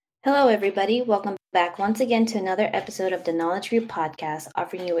Hello, everybody. Welcome back once again to another episode of the Knowledge Group podcast,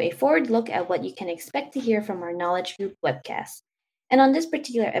 offering you a forward look at what you can expect to hear from our Knowledge Group webcast. And on this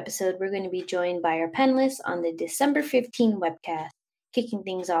particular episode, we're going to be joined by our panelists on the December 15 webcast, kicking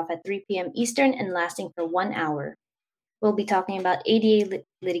things off at 3 p.m. Eastern and lasting for 1 hour. We'll be talking about ADA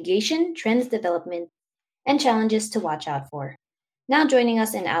litigation, trends, development, and challenges to watch out for. Now joining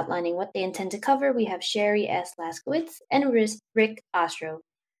us and outlining what they intend to cover, we have Sherry S. Laskowitz and Rick Ostro.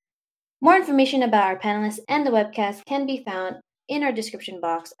 More information about our panelists and the webcast can be found in our description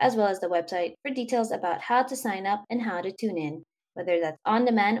box as well as the website for details about how to sign up and how to tune in, whether that's on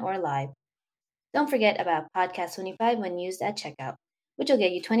demand or live. Don't forget about Podcast 25 when used at checkout, which will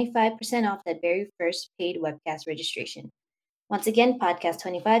get you 25% off that very first paid webcast registration. Once again, Podcast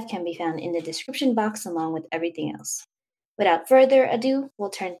 25 can be found in the description box along with everything else. Without further ado, we'll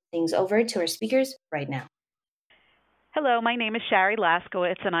turn things over to our speakers right now. Hello, my name is Sherry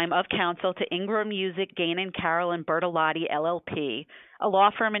Laskowitz, and I'm of counsel to Ingram Music, Gain & Carroll and Bertolotti, LLP, a law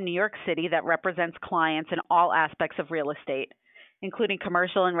firm in New York City that represents clients in all aspects of real estate, including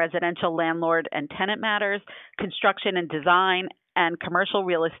commercial and residential landlord and tenant matters, construction and design, and commercial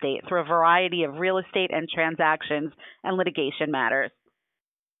real estate through a variety of real estate and transactions and litigation matters.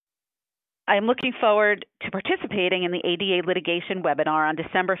 I am looking forward to participating in the ADA litigation webinar on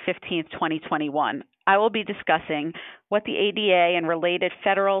December 15th, 2021. I will be discussing what the ADA and related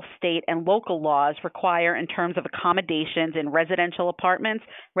federal, state, and local laws require in terms of accommodations in residential apartments,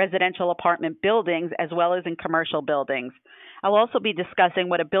 residential apartment buildings, as well as in commercial buildings. I'll also be discussing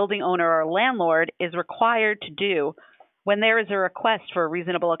what a building owner or landlord is required to do when there is a request for a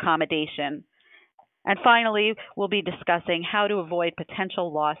reasonable accommodation. And finally, we'll be discussing how to avoid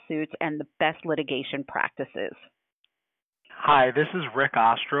potential lawsuits and the best litigation practices. Hi, this is Rick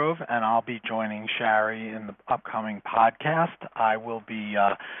Ostrov, and I'll be joining Sherry in the upcoming podcast. I will be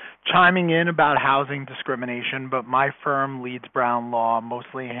chiming in about housing discrimination, but my firm, Leeds Brown Law,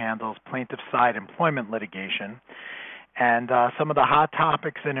 mostly handles plaintiff side employment litigation. And some of the hot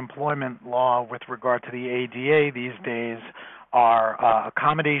topics in employment law with regard to the ADA these days are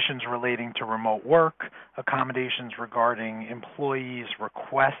accommodations relating to remote work, accommodations regarding employees'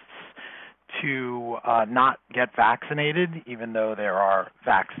 requests to not get vaccinated, even though there are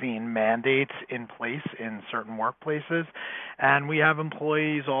vaccine mandates in place in certain workplaces. And we have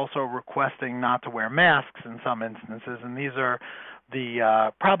employees also requesting not to wear masks in some instances. And these are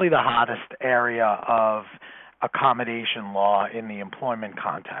the probably the hottest area of accommodation law in the employment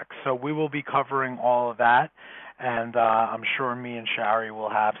context. So we will be covering all of that. And I'm sure me and Shari will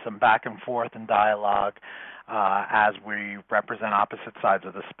have some back and forth and dialogue as we represent opposite sides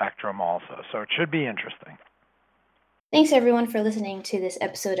of the spectrum also. So it should be interesting. Thanks, everyone, for listening to this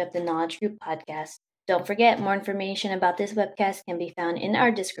episode of the Knowledge Group podcast. Don't forget, more information about this webcast can be found in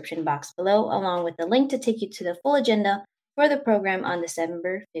our description box below, along with the link to take you to the full agenda for the program on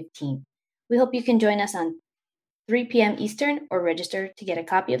December 15th. We hope you can join us on 3 p.m. Eastern or register to get a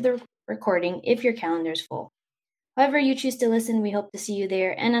copy of the recording if your calendar is full. However you choose to listen, we hope to see you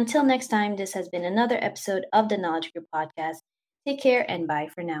there. And until next time, this has been another episode of the Knowledge Group podcast. Take care and bye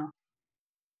for now.